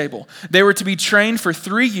table. They were to be trained for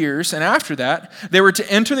 3 years, and after that, they were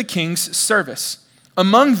to enter the king's service.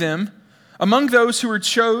 Among those who were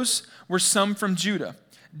chose were some from Judah: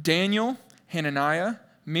 Daniel, Hananiah,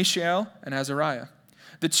 Mishael, and Azariah.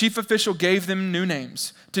 The chief official gave them new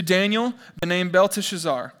names. To Daniel, the name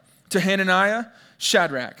Belteshazzar. To Hananiah,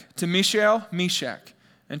 Shadrach. To Mishael, Meshach.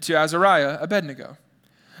 And to Azariah, Abednego.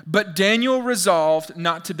 But Daniel resolved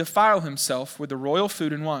not to defile himself with the royal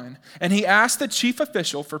food and wine, and he asked the chief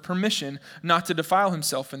official for permission not to defile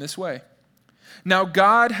himself in this way. Now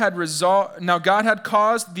God had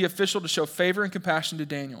caused the official to show favor and compassion to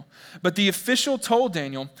Daniel. But the official told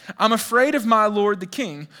Daniel, "I'm afraid of my lord the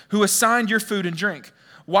king, who assigned your food and drink.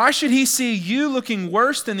 Why should he see you looking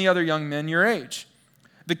worse than the other young men your age?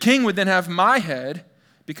 The king would then have my head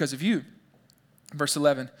because of you." Verse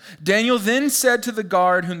 11, Daniel then said to the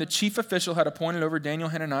guard whom the chief official had appointed over Daniel,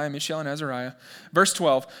 Hananiah, Mishael, and Azariah, verse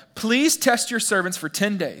 12, "Please test your servants for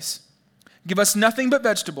 10 days. Give us nothing but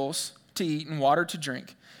vegetables to eat and water to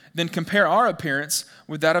drink. Then compare our appearance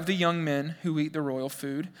with that of the young men who eat the royal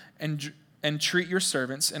food, and treat your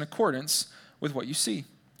servants in accordance with what you see."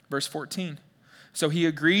 Verse 14, so he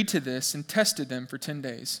agreed to this and tested them for 10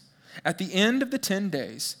 days. At the end of the 10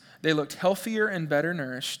 days, they looked healthier and better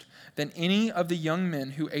nourished than any of the young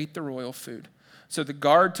men who ate the royal food. So the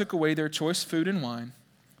guard took away their choice food and wine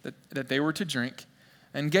that they were to drink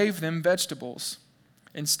and gave them vegetables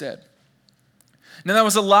instead. Now that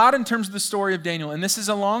was a lot in terms of the story of Daniel, and this is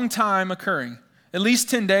a long time occurring, at least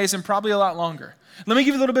 10 days and probably a lot longer. Let me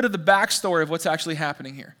give you a little bit of the backstory of what's actually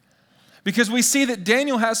happening here. Because we see that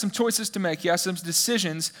Daniel has some choices to make. He has some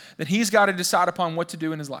decisions that he's got to decide upon what to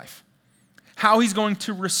do in his life, how he's going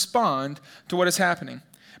to respond to what is happening.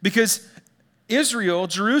 Because Israel,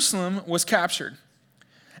 Jerusalem, was captured.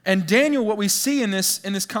 And Daniel, what we see in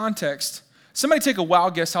this context, somebody take a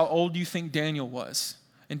wild guess how old you think Daniel was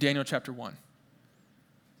in Daniel chapter 1.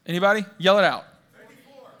 Anybody? Yell it out.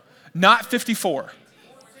 54. Not 54.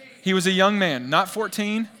 He was a young man. Not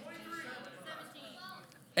 14.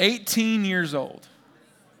 18 years old.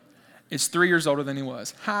 It's 3 years older than he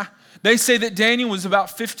was. They say that Daniel was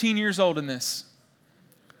about 15 years old in this.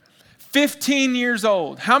 15 years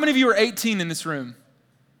old. How many of you are 18 in this room?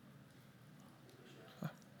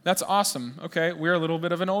 That's awesome. Okay, we're a little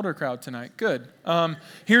bit of an older crowd tonight. Good.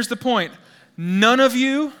 Here's the point. None of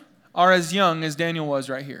you are as young as Daniel was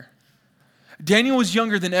right here. Daniel was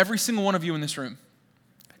younger than every single one of you in this room.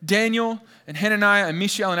 Daniel and Hananiah and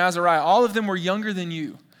Mishael and Azariah, all of them were younger than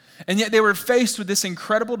you. And yet they were faced with this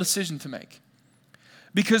incredible decision to make.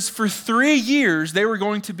 Because for 3 years, they were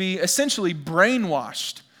going to be essentially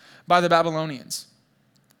brainwashed by the Babylonians.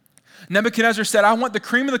 Nebuchadnezzar said, "I want the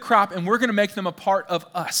cream of the crop, and we're going to make them a part of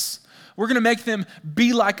us. We're going to make them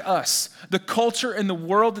be like us. The culture and the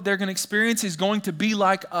world that they're going to experience is going to be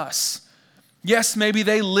like us. Yes, maybe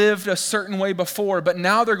they lived a certain way before, but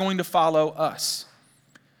now they're going to follow us."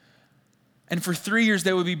 And for 3 years,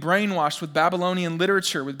 they would be brainwashed with Babylonian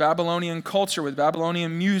literature, with Babylonian culture, with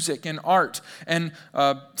Babylonian music and art and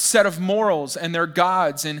set of morals and their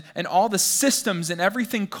gods and all the systems and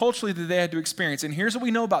everything culturally that they had to experience. And here's what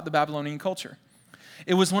we know about the Babylonian culture.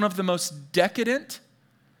 It was one of the most decadent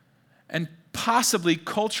and possibly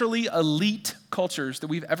culturally elite cultures that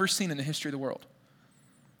we've ever seen in the history of the world.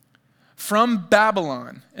 From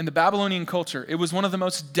Babylon and the Babylonian culture, it was one of the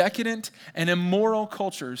most decadent and immoral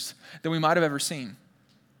cultures that we might have ever seen.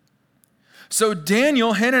 So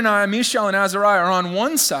Daniel, Hananiah, Mishael, and Azariah are on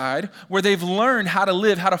one side where they've learned how to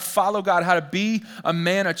live, how to follow God, how to be a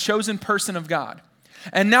man, a chosen person of God.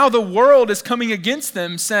 And now the world is coming against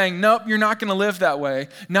them saying, "Nope, you're not going to live that way.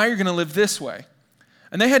 Now you're going to live this way."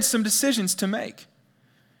 And they had some decisions to make.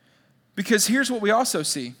 Because here's what we also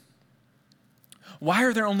see. Why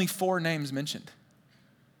are there only 4 names mentioned?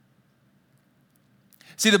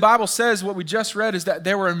 See, the Bible says what we just read is that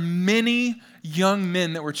there were many young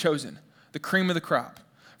men that were chosen, the cream of the crop,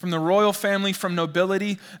 from the royal family, from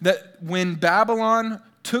nobility, that when Babylon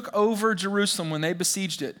took over Jerusalem, when they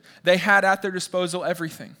besieged it, they had at their disposal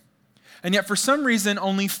everything. And yet for some reason,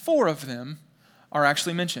 only 4 of them are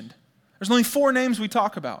actually mentioned. There's only 4 names we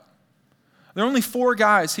talk about. There are only 4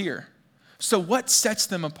 guys here. So what sets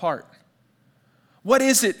them apart? What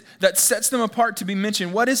is it that sets them apart to be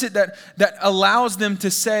mentioned? What is it that allows them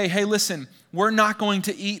to say, "Hey, listen, we're not going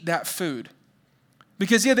to eat that food"?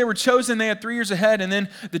 Because, they were chosen, they had 3 years ahead, and then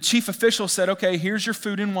the chief official said, "Okay, here's your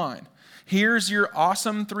food and wine. Here's your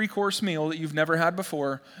awesome 3-course meal that you've never had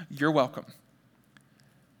before. You're welcome."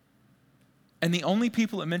 And the only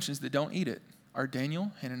people it mentions that don't eat it are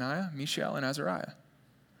Daniel, Hananiah, Mishael, and Azariah.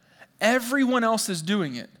 Everyone else is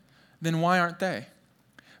doing it. Then why aren't they?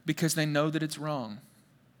 Because they know that it's wrong.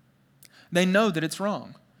 They know that it's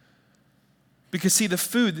wrong. Because see, the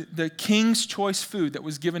food, the king's choice food that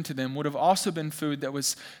was given to them would have also been food that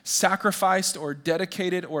was sacrificed or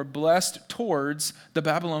dedicated or blessed towards the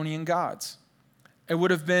Babylonian gods. It would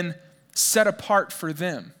have been set apart for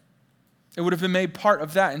them. It would have been made part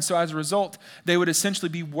of that. And so as a result, they would essentially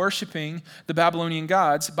be worshiping the Babylonian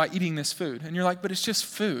gods by eating this food. And you're like, but it's just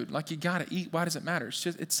food. Like, you got to eat. Why does it matter?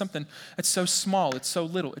 It's something that's so small. It's so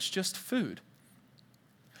little. It's just food.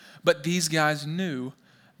 But these guys knew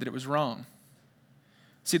that it was wrong.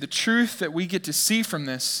 See, the truth that we get to see from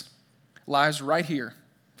this lies right here.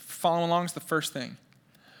 Following along is the first thing.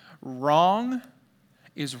 Wrong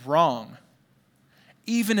is wrong,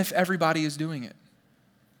 even if everybody is doing it.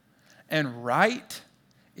 And right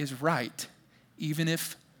is right, even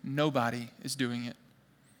if nobody is doing it.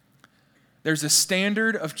 There's a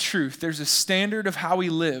standard of truth. There's a standard of how we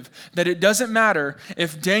live, that it doesn't matter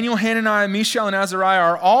if Daniel, Hananiah, Mishael, and Azariah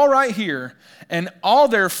are all right here, and all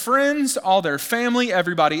their friends, all their family,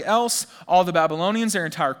 everybody else, all the Babylonians, their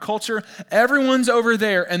entire culture, everyone's over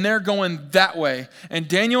there, and they're going that way. And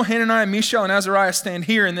Daniel, Hananiah, Mishael, and Azariah stand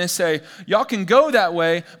here, and they say, y'all can go that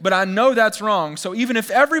way, but I know that's wrong. So even if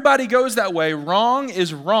everybody goes that way, wrong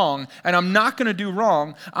is wrong, and I'm not going to do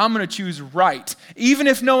wrong. I'm going to choose right. Even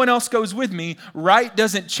if no one else goes with me, right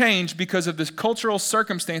doesn't change because of the cultural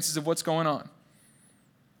circumstances of what's going on.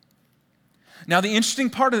 Now, the interesting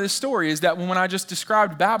part of this story is that when I just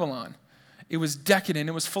described Babylon, it was decadent,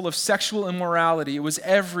 it was full of sexual immorality, it was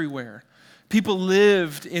everywhere. People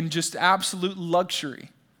lived in just absolute luxury.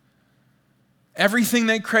 Everything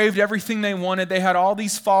they craved, everything they wanted, they had all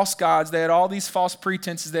these false gods, they had all these false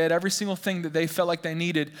pretenses, they had every single thing that they felt like they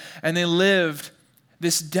needed, and they lived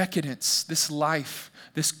this decadence, this life,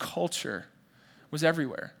 this culture was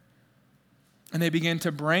everywhere. And they began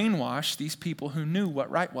to brainwash these people who knew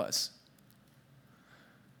what right was.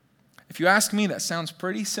 If you ask me, that sounds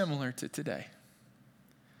pretty similar to today.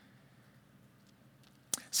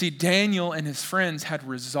 See, Daniel and his friends had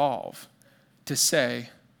resolve to say,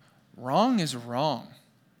 wrong is wrong.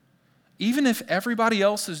 Even if everybody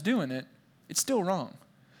else is doing it, it's still wrong.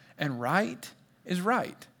 And right is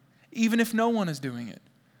right, even if no one is doing it.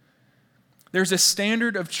 There's a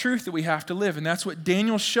standard of truth that we have to live, and that's what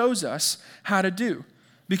Daniel shows us how to do.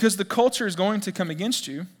 Because the culture is going to come against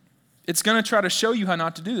you. It's going to try to show you how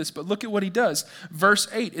not to do this, but look at what he does. Verse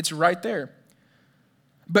 8, it's right there.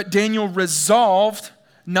 But Daniel resolved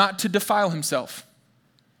not to defile himself.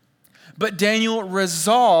 But Daniel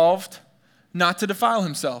resolved not to defile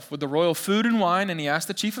himself with the royal food and wine, and he asked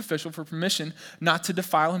the chief official for permission not to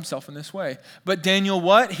defile himself in this way. But Daniel,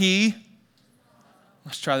 what?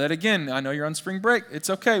 Let's try that again. I know you're on spring break. It's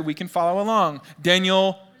okay. We can follow along.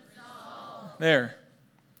 Daniel, resolve. There.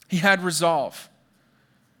 He had resolve.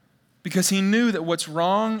 Because he knew that what's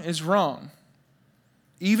wrong is wrong,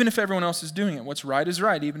 even if everyone else is doing it. What's right is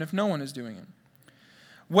right, even if no one is doing it.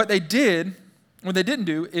 What they didn't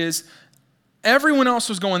do is everyone else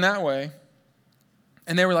was going that way,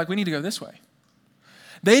 and they were like, we need to go this way.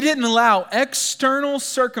 They didn't allow external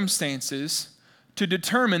circumstances to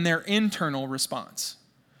determine their internal response.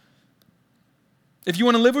 If you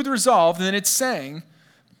want to live with resolve, then it's saying,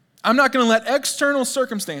 I'm not going to let external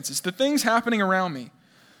circumstances, the things happening around me,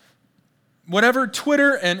 whatever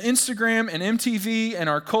Twitter and Instagram and MTV and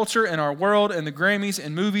our culture and our world and the Grammys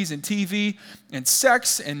and movies and TV and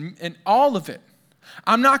sex and all of it,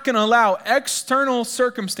 I'm not going to allow external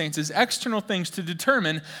circumstances, external things to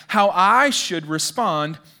determine how I should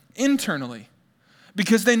respond internally.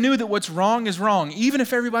 Because they knew that what's wrong is wrong, even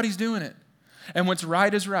if everybody's doing it. And what's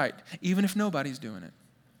right is right, even if nobody's doing it.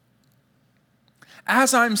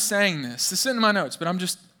 As I'm saying this isn't in my notes, but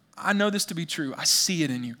I know this to be true. I see it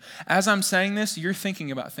in you. As I'm saying this, you're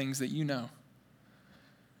thinking about things that you know,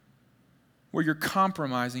 where you're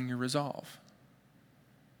compromising your resolve.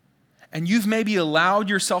 And you've maybe allowed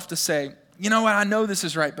yourself to say, you know what, I know this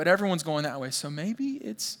is right, but everyone's going that way, so maybe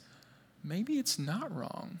it's not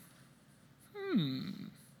wrong.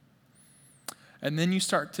 And then you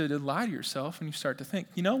start to lie to yourself and you start to think,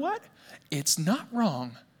 you know what? It's not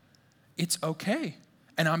wrong. It's okay.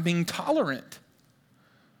 And I'm being tolerant.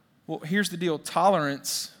 Well, here's the deal.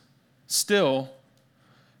 Tolerance still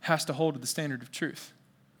has to hold to the standard of truth.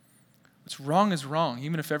 What's wrong is wrong,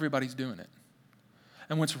 even if everybody's doing it.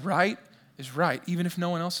 And what's right is right, even if no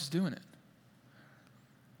one else is doing it.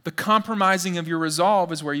 The compromising of your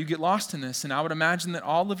resolve is where you get lost in this. And I would imagine that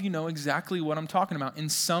all of you know exactly what I'm talking about. In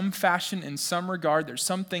some fashion, in some regard, there's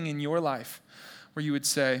something in your life where you would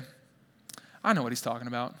say, I know what he's talking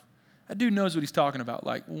about. That dude knows what he's talking about,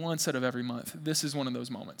 like once out of every month. This is one of those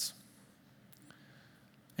moments.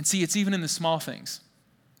 And see, it's even in the small things.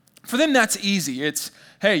 For them, that's easy. It's,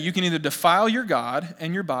 hey, you can either defile your God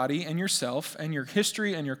and your body and yourself and your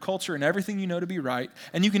history and your culture and everything you know to be right,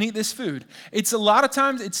 and you can eat this food. It's a lot of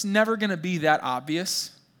times, it's never going to be that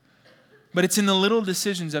obvious, but it's in the little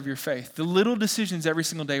decisions of your faith, the little decisions every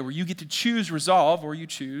single day where you get to choose resolve or you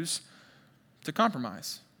choose to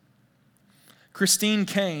compromise. Christine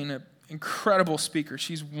Kane, an incredible speaker,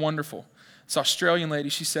 she's wonderful. This Australian lady,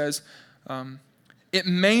 she says, it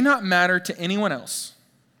may not matter to anyone else,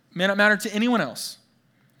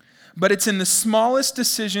 but it's in the smallest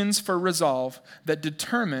decisions for resolve that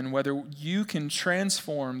determine whether you can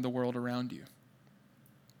transform the world around you.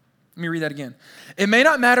 Let me read that again. It may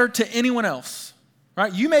not matter to anyone else,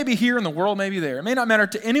 right? You may be here and the world may be there. It may not matter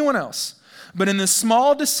to anyone else, but in the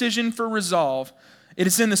small decision for resolve, it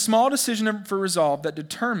is in the small decision for resolve that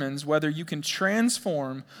determines whether you can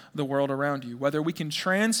transform the world around you, whether we can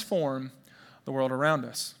transform the world around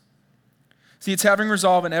us. See, it's having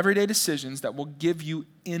resolve in everyday decisions that will give you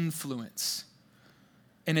influence.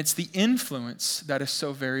 And it's the influence that is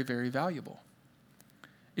so very, very valuable.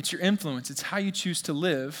 It's your influence. It's how you choose to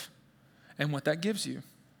live and what that gives you.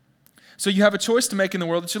 So you have a choice to make in the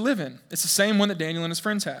world that you live in. It's the same one that Daniel and his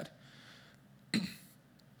friends had.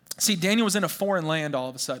 See, Daniel was in a foreign land all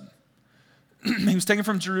of a sudden. He was taken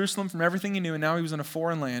from Jerusalem, from everything he knew, and now he was in a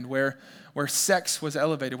foreign land where sex was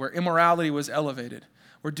elevated, where immorality was elevated,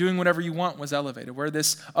 where doing whatever you want was elevated, where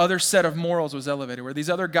this other set of morals was elevated, where these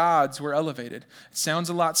other gods were elevated. It sounds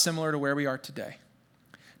a lot similar to where we are today.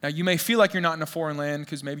 Now, you may feel like you're not in a foreign land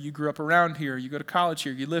because maybe you grew up around here, you go to college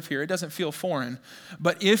here, you live here. It doesn't feel foreign.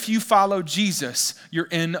 But if you follow Jesus, you're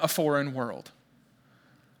in a foreign world.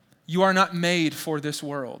 You are not made for this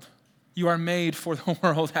world. You are made for the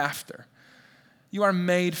world after. You are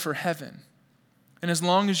made for heaven. And as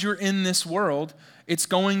long as you're in this world, it's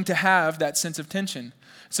going to have that sense of tension.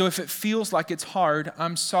 So if it feels like it's hard,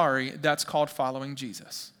 I'm sorry, that's called following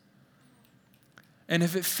Jesus. And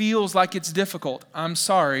if it feels like it's difficult, I'm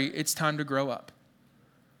sorry, it's time to grow up.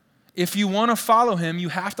 If you want to follow him, you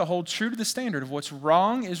have to hold true to the standard of what's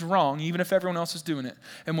wrong is wrong, even if everyone else is doing it.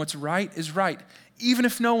 And what's right is right, even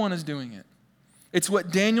if no one is doing it. It's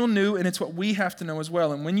what Daniel knew, and it's what we have to know as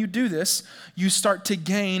well. And when you do this, you start to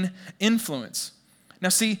gain influence. Now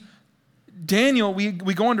see, Daniel, we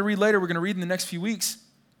go on to read later, we're going to read in the next few weeks,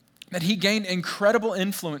 that he gained incredible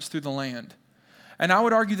influence through the land. And I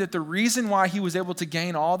would argue that the reason why he was able to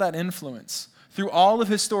gain all that influence through all of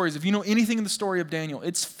his stories, if you know anything in the story of Daniel,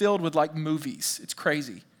 it's filled with like movies. It's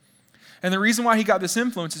crazy. And the reason why he got this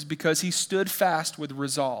influence is because he stood fast with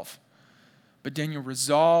resolve. But Daniel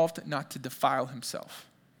resolved not to defile himself.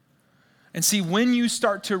 And see, when you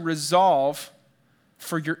start to resolve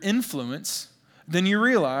for your influence, then you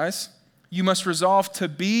realize you must resolve to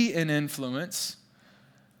be an influence,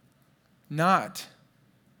 not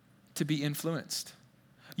to be influenced.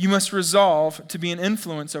 You must resolve to be an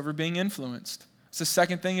influence over being influenced. It's the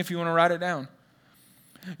second thing if you want to write it down.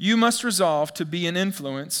 You must resolve to be an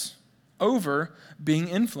influence over being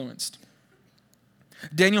influenced.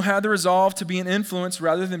 Daniel had the resolve to be an influence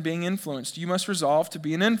rather than being influenced. You must resolve to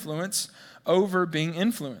be an influence over being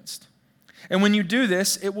influenced. And when you do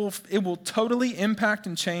this, it will totally impact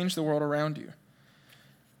and change the world around you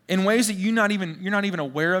in ways that you're not even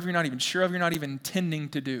aware of, you're not even sure of, you're not even intending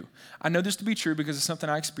to do. I know this to be true because it's something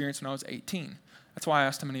I experienced when I was 18. That's why I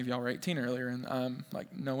asked how many of y'all were 18 earlier, and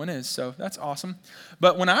no one is, so that's awesome.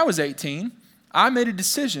 But when I was 18, I made a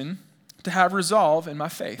decision to have resolve in my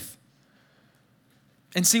faith.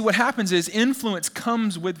 And see, what happens is influence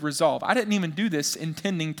comes with resolve. I didn't even do this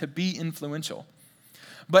intending to be influential.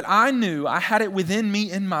 But I knew, I had it within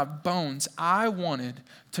me in my bones, I wanted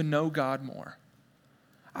to know God more.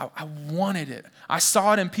 I wanted it. I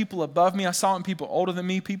saw it in people above me. I saw it in people older than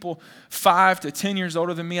me, people 5 to 10 years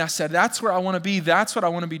older than me. I said, that's where I want to be. That's what I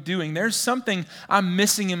want to be doing. There's something I'm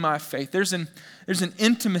missing in my faith. There's an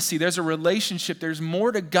intimacy. There's a relationship. There's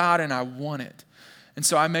more to God, and I want it. And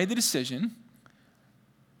so I made the decision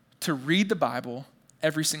to read the Bible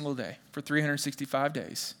every single day for 365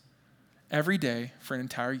 days, every day for an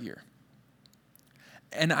entire year.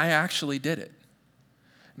 And I actually did it.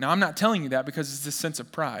 Now, I'm not telling you that because it's this sense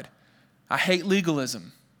of pride. I hate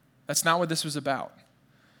legalism. That's not what this was about.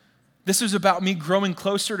 This was about me growing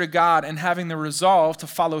closer to God and having the resolve to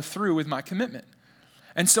follow through with my commitment.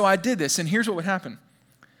 And so I did this, and here's what would happen.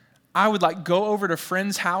 I would go over to a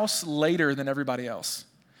friend's house later than everybody else.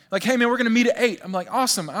 Like, hey man, we're going to meet at 8. I'm like,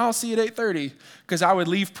 awesome, I'll see you at 8:30. Because I would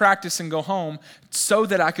leave practice and go home so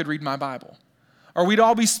that I could read my Bible. Or we'd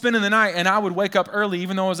all be spending the night, and I would wake up early,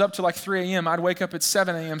 even though I was up to 3 a.m. I'd wake up at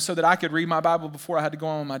 7 a.m. so that I could read my Bible before I had to go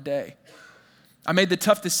on with my day. I made the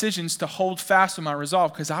tough decisions to hold fast with my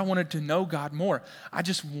resolve because I wanted to know God more. I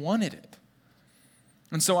just wanted it.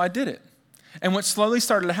 And so I did it. And what slowly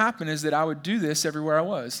started to happen is that I would do this everywhere I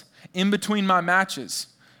was. In between my matches,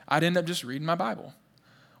 I'd end up just reading my Bible.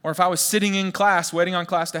 Or if I was sitting in class, waiting on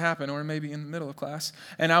class to happen, or maybe in the middle of class,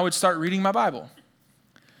 and I would start reading my Bible.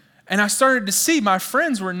 And I started to see my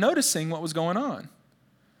friends were noticing what was going on.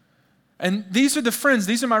 And these are the friends,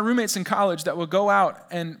 these are my roommates in college that will go out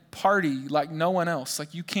and party like no one else.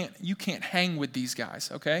 Like you can't hang with these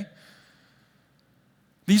guys, okay?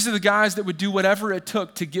 These are the guys that would do whatever it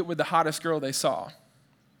took to get with the hottest girl they saw.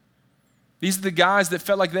 These are the guys that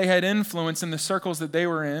felt like they had influence in the circles that they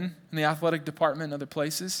were in the athletic department and other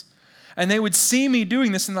places. And they would see me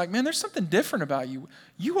doing this and like, man, there's something different about you.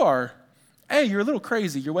 You're a little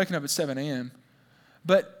crazy. You're waking up at 7 a.m.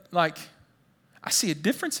 But like, I see a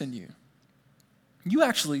difference in you. You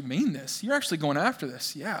actually mean this. You're actually going after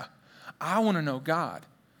this. Yeah, I want to know God.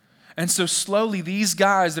 And so slowly these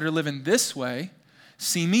guys that are living this way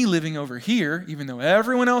see me living over here, even though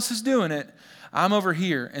everyone else is doing it. I'm over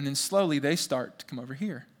here, and then slowly they start to come over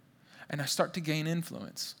here, and I start to gain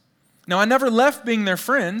influence. Now, I never left being their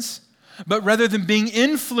friends, but rather than being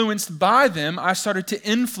influenced by them, I started to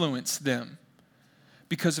influence them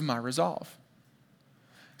because of my resolve.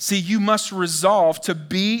 See, you must resolve to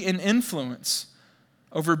be an influence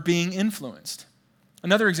over being influenced.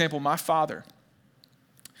 Another example, my father.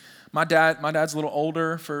 My dad's a little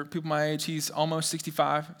older for people my age. He's almost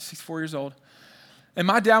 65, 64 years old. And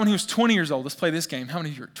my dad, when he was 20 years old, let's play this game. How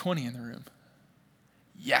many of you are 20 in the room?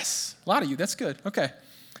 Yes, a lot of you. That's good. Okay.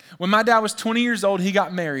 When my dad was 20 years old, he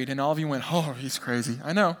got married, and all of you went, oh, he's crazy.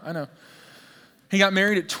 I know. He got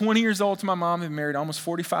married at 20 years old to my mom. They've been married almost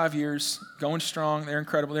 45 years, going strong. They're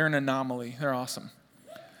incredible. They're an anomaly. They're awesome.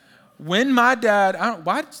 When my dad,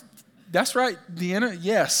 that's right, Deanna,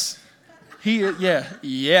 yes.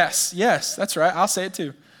 Yes, that's right. I'll say it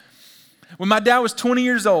too. When my dad was 20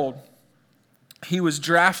 years old, he was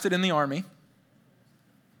drafted in the Army.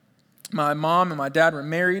 My mom and my dad were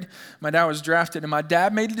married. My dad was drafted, and my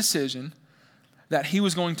dad made a decision that he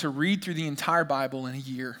was going to read through the entire Bible in a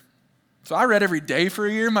year. So I read every day for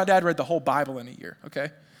a year. My dad read the whole Bible in a year, okay?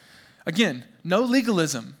 Again, no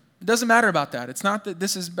legalism. It doesn't matter about that. It's not that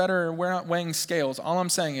this is better, we're not weighing scales. All I'm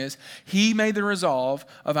saying is he made the resolve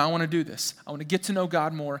of I want to do this. I want to get to know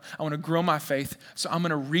God more. I want to grow my faith. So I'm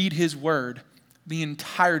going to read his word, the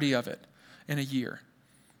entirety of it, in a year.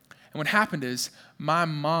 And what happened is I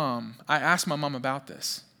asked my mom about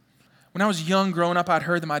this. When I was young, growing up, I'd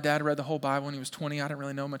heard that my dad read the whole Bible when he was 20. I didn't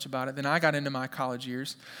really know much about it. Then I got into my college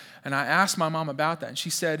years, and I asked my mom about that. And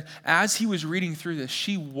she said, as he was reading through this,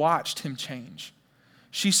 she watched him change.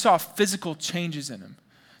 She saw physical changes in him.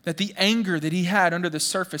 That the anger that he had under the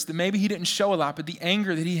surface, that maybe he didn't show a lot, but the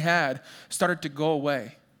anger that he had started to go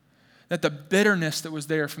away. That the bitterness that was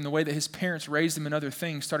there from the way that his parents raised him and other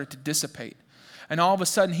things started to dissipate. And all of a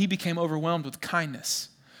sudden, he became overwhelmed with kindness.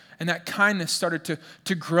 And that kindness started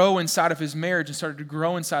to grow inside of his marriage and started to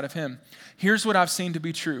grow inside of him. Here's what I've seen to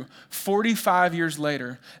be true. 45 years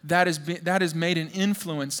later, that has made an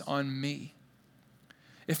influence on me.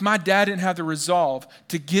 If my dad didn't have the resolve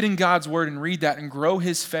to get in God's word and read that and grow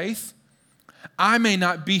his faith, I may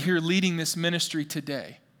not be here leading this ministry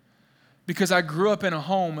today because I grew up in a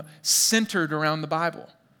home centered around the Bible.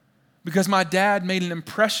 Because my dad made an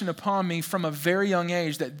impression upon me from a very young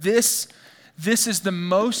age that this is the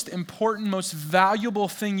most important, most valuable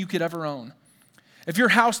thing you could ever own. If your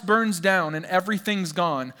house burns down and everything's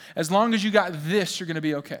gone, as long as you got this, you're going to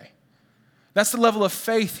be okay. That's the level of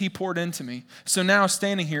faith he poured into me. So now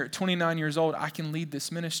standing here at 29 years old, I can lead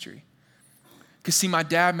this ministry. Because see, my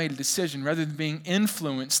dad made a decision rather than being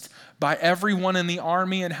influenced by everyone in the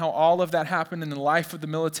army and how all of that happened in the life of the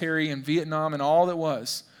military in Vietnam and all that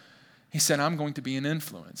was. He said, I'm going to be an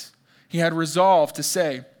influence. He had resolve to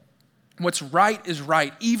say, what's right is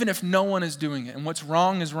right, even if no one is doing it. And what's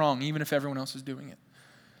wrong is wrong, even if everyone else is doing it.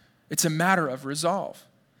 It's a matter of resolve.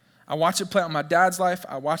 I watched it play out in my dad's life.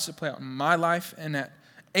 I watched it play out in my life. And at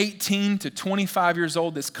 18 to 25 years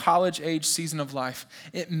old, this college-age season of life,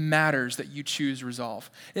 it matters that you choose resolve.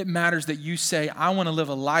 It matters that you say, I want to live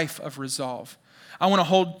a life of resolve. I want to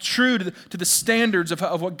hold true to the standards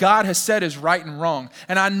of what God has said is right and wrong.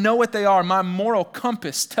 And I know what they are. My moral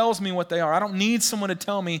compass tells me what they are. I don't need someone to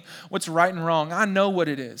tell me what's right and wrong. I know what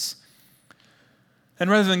it is. And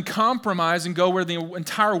rather than compromise and go where the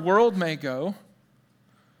entire world may go,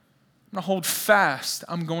 I'm going to hold fast.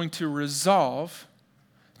 I'm going to resolve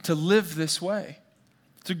to live this way,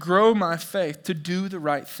 to grow my faith, to do the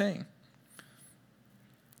right thing.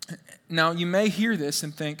 Now, you may hear this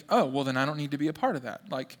and think, oh, well, then I don't need to be a part of that.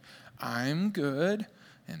 Like, I'm good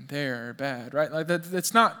and they're bad, right? Like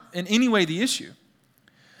that's not in any way the issue.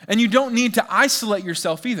 And you don't need to isolate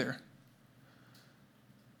yourself either.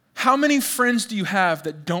 How many friends do you have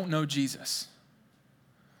that don't know Jesus?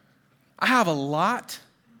 I have a lot,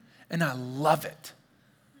 and I love it.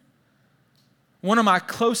 One of my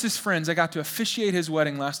closest friends, I got to officiate his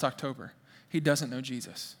wedding last October. He doesn't know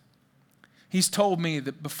Jesus. He's told me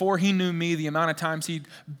that before he knew me, the amount of times he'd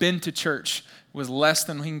been to church was less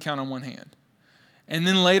than he can count on one hand. And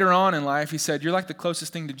then later on in life, he said, you're like the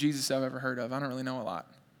closest thing to Jesus I've ever heard of. I don't really know a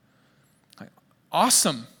lot. Like,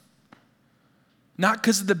 awesome. Not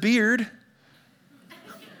because of the beard,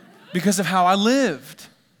 because of how I lived.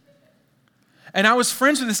 And I was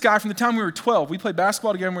friends with this guy from the time we were 12. We played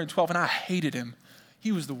basketball together when we were 12, and I hated him.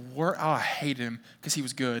 He was the worst. Oh, I hated him because he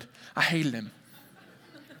was good. I hated him.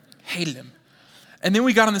 Hated him. And then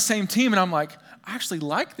we got on the same team, and I'm like, I actually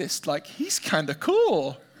like this. Like, he's kind of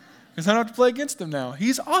cool because I don't have to play against him now.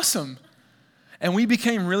 He's awesome. And we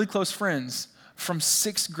became really close friends from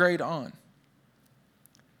 6th grade on.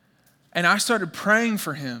 And I started praying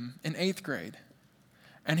for him in 8th grade.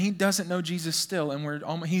 And he doesn't know Jesus still,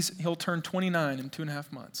 and he'll turn 29 in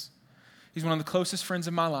 2.5 months. He's one of the closest friends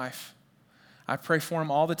of my life. I pray for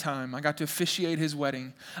him all the time. I got to officiate his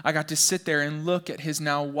wedding. I got to sit there and look at his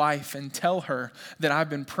now wife and tell her that I've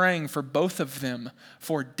been praying for both of them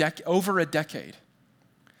for over a decade.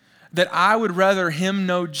 That I would rather him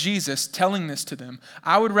know Jesus, telling this to them.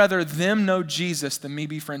 I would rather them know Jesus than me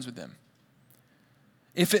be friends with them.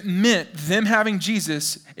 If it meant them having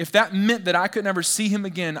Jesus, if that meant that I could never see him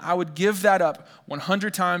again, I would give that up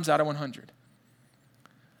 100 times out of 100.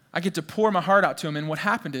 I get to pour my heart out to him, and what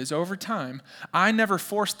happened is, over time, I never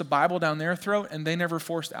forced the Bible down their throat, and they never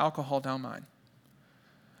forced alcohol down mine.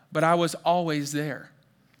 But I was always there.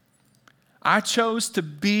 I chose to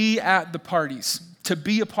be at the parties, to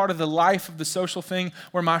be a part of the life of the social thing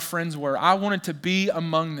where my friends were. I wanted to be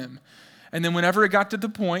among them. And then whenever it got to the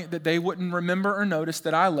point that they wouldn't remember or notice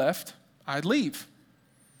that I left, I'd leave.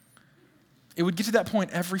 It would get to that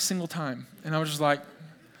point every single time. And I was just like,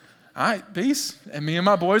 all right, peace. And me and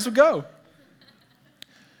my boys would go.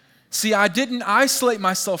 See, I didn't isolate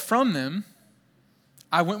myself from them.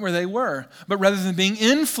 I went where they were. But rather than being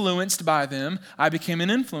influenced by them, I became an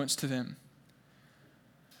influence to them.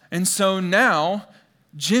 And so now,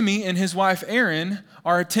 Jimmy and his wife Erin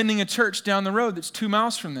are attending a church down the road that's 2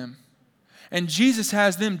 miles from them. And Jesus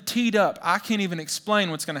has them teed up. I can't even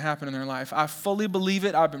explain what's going to happen in their life. I fully believe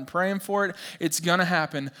it. I've been praying for it. It's going to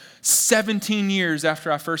happen 17 years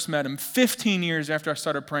after I first met him, 15 years after I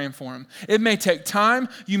started praying for him. It may take time.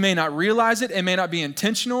 You may not realize it. It may not be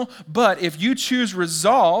intentional. But if you choose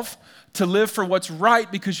resolve to live for what's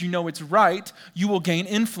right because you know it's right, you will gain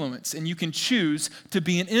influence. And you can choose to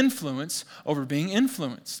be an influence over being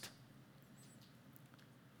influenced.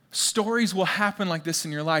 Stories will happen like this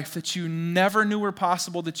in your life that you never knew were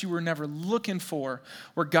possible, that you were never looking for,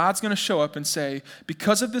 where God's going to show up and say,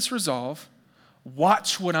 because of this resolve,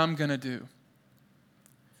 watch what I'm going to do.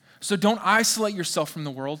 So don't isolate yourself from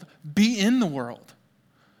the world. Be in the world.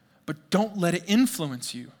 But don't let it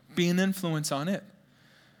influence you. Be an influence on it.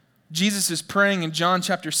 Jesus is praying in John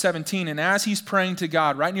chapter 17, and as he's praying to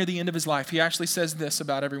God right near the end of his life, he actually says this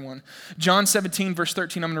about everyone. John 17, verse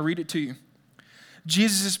 13, I'm going to read it to you.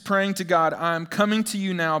 Jesus is praying to God, I am coming to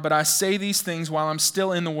you now, but I say these things while I'm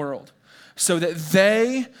still in the world, so that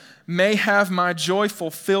they may have my joy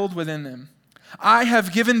fulfilled within them. I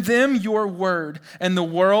have given them your word, and the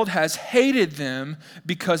world has hated them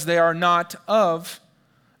because they are not of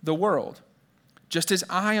the world, just as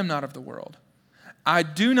I am not of the world. I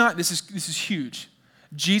do not, this is huge.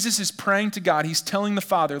 Jesus is praying to God. He's telling the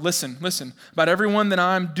Father, listen, about everyone that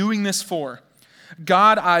I'm doing this for.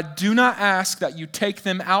 God, I do not ask that you take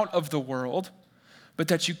them out of the world, but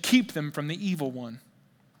that you keep them from the evil one.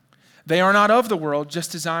 They are not of the world,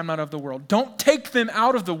 just as I'm not of the world. Don't take them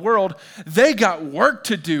out of the world. They got work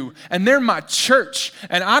to do, and they're my church.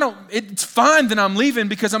 And it's fine that I'm leaving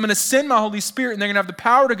because I'm going to send my Holy Spirit, and they're going to have the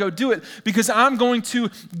power to go do it because I'm going to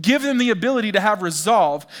give them the ability to have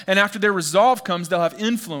resolve. And after their resolve comes, they'll have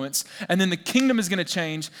influence. And then the kingdom is going to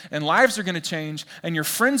change, and lives are going to change, and your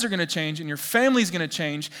friends are going to change, and your family is going to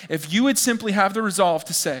change if you would simply have the resolve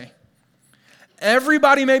to say,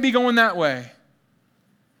 everybody may be going that way,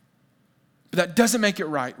 but that doesn't make it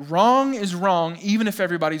right. Wrong is wrong, even if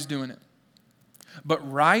everybody's doing it.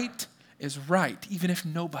 But right is right, even if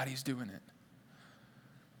nobody's doing it.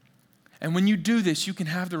 And when you do this, you can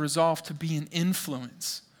have the resolve to be an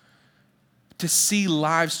influence, to see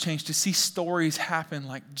lives change, to see stories happen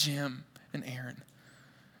like Jim and Erin,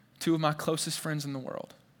 2 of my closest friends in the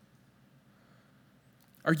world.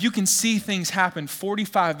 Or you can see things happen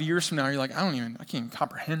 45 years from now. You're like, I can't even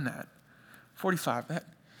comprehend that. 45,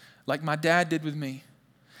 like my dad did with me.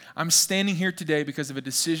 I'm standing here today because of a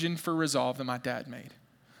decision for resolve that my dad made.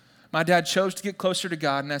 My dad chose to get closer to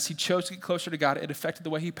God, and as he chose to get closer to God, it affected the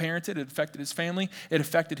way he parented, it affected his family, it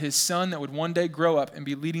affected his son that would one day grow up and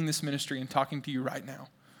be leading this ministry and talking to you right now.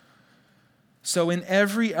 So in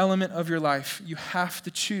every element of your life, you have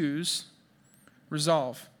to choose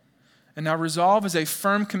resolve. And now resolve is a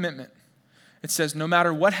firm commitment. It says, no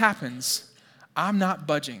matter what happens, I'm not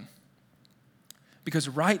budging. Because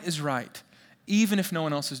right is right, even if no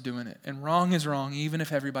one else is doing it. And wrong is wrong, even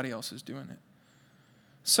if everybody else is doing it.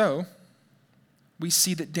 So, we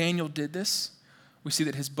see that Daniel did this. We see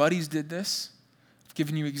that his buddies did this. I've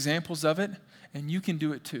given you examples of it, and you can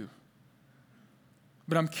do it too.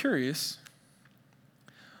 But I'm curious,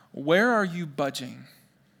 where are you budging?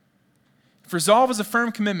 If resolve is a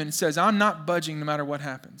firm commitment, it says, I'm not budging no matter what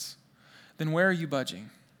happens. Then where are you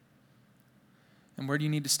budging? And where do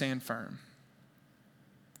you need to stand firm?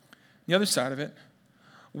 The other side of it,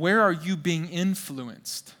 where are you being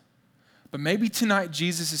influenced? But maybe tonight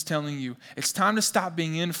Jesus is telling you, it's time to stop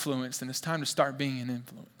being influenced and it's time to start being an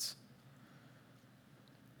influence.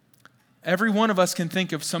 Every one of us can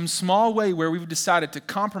think of some small way where we've decided to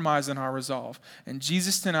compromise on our resolve. And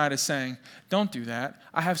Jesus tonight is saying, don't do that.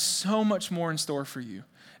 I have so much more in store for you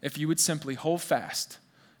if you would simply hold fast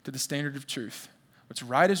to the standard of truth. What's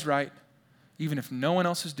right is right, even if no one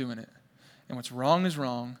else is doing it. And what's wrong is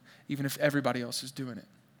wrong, even if everybody else is doing it.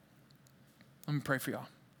 Let me pray for y'all.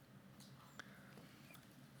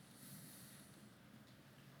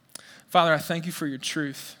 Father, I thank you for your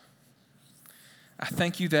truth. I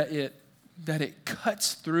thank you that it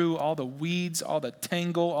cuts through all the weeds, all the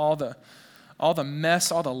tangle, all the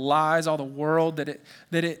mess, all the lies, all the world, that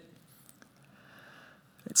it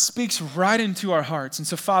speaks right into our hearts. And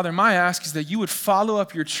so, Father, my ask is that you would follow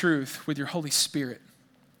up your truth with your Holy Spirit.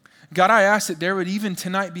 God, I ask that there would even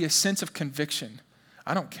tonight be a sense of conviction.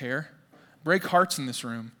 I don't care. Break hearts in this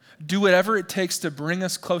room. Do whatever it takes to bring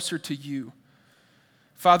us closer to you.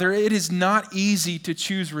 Father, it is not easy to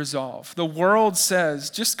choose resolve. The world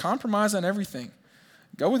says, just compromise on everything.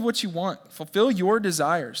 Go with what you want. Fulfill your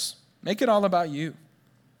desires. Make it all about you.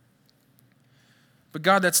 But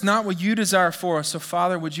God, that's not what you desire for us. So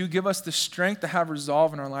Father, would you give us the strength to have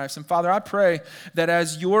resolve in our lives? And Father, I pray that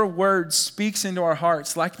as your word speaks into our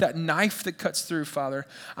hearts, like that knife that cuts through, Father,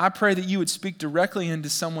 I pray that you would speak directly into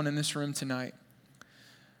someone in this room tonight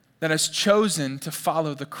that has chosen to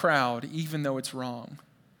follow the crowd even though it's wrong.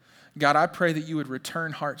 God, I pray that you would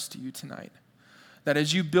return hearts to you tonight. That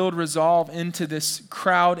as you build resolve into this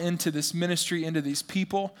crowd, into this ministry, into these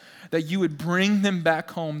people, that you would bring them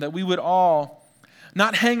back home, that we would all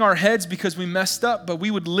not hang our heads because we messed up, but we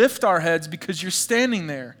would lift our heads because you're standing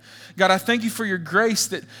there. God, I thank you for your grace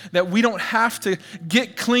that we don't have to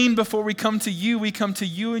get clean before we come to you. We come to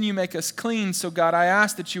you and you make us clean. So God, I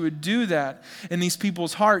ask that you would do that in these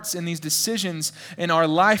people's hearts, in these decisions, in our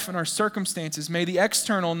life and our circumstances. May the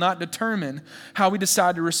external not determine how we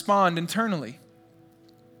decide to respond internally.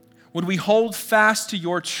 Would we hold fast to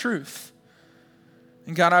your truth?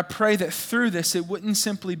 And God, I pray that through this, it wouldn't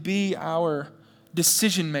simply be our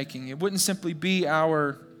decision making. It wouldn't simply be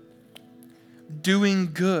our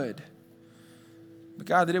doing good. But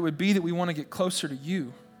God, that it would be that we want to get closer to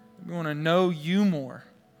you. We want to know you more.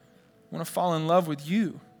 We want to fall in love with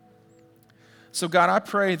you. So God, I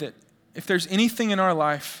pray that if there's anything in our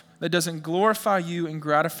life that doesn't glorify you and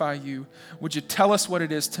gratify you, would you tell us what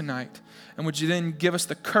it is tonight? And would you then give us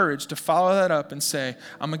the courage to follow that up and say,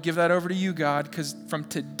 I'm going to give that over to you, God, because from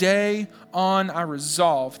today on, I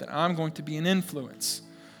resolve that I'm going to be an influence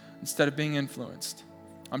instead of being influenced.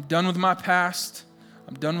 I'm done with my past.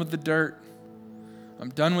 I'm done with the dirt. I'm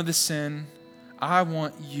done with the sin. I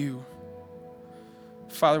want you.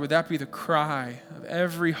 Father, would that be the cry of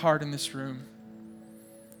every heart in this room?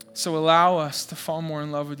 So allow us to fall more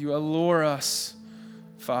in love with you. Allure us,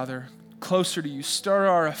 Father, closer to you. Stir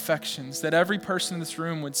our affections, that every person in this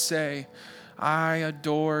room would say, I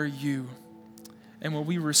adore you. And will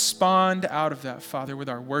we respond out of that, Father, with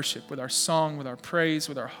our worship, with our song, with our praise,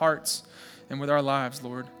 with our hearts, and with our lives,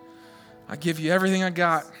 Lord. I give you everything I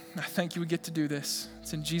got. I thank you we get to do this.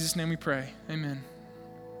 It's in Jesus' name we pray. Amen.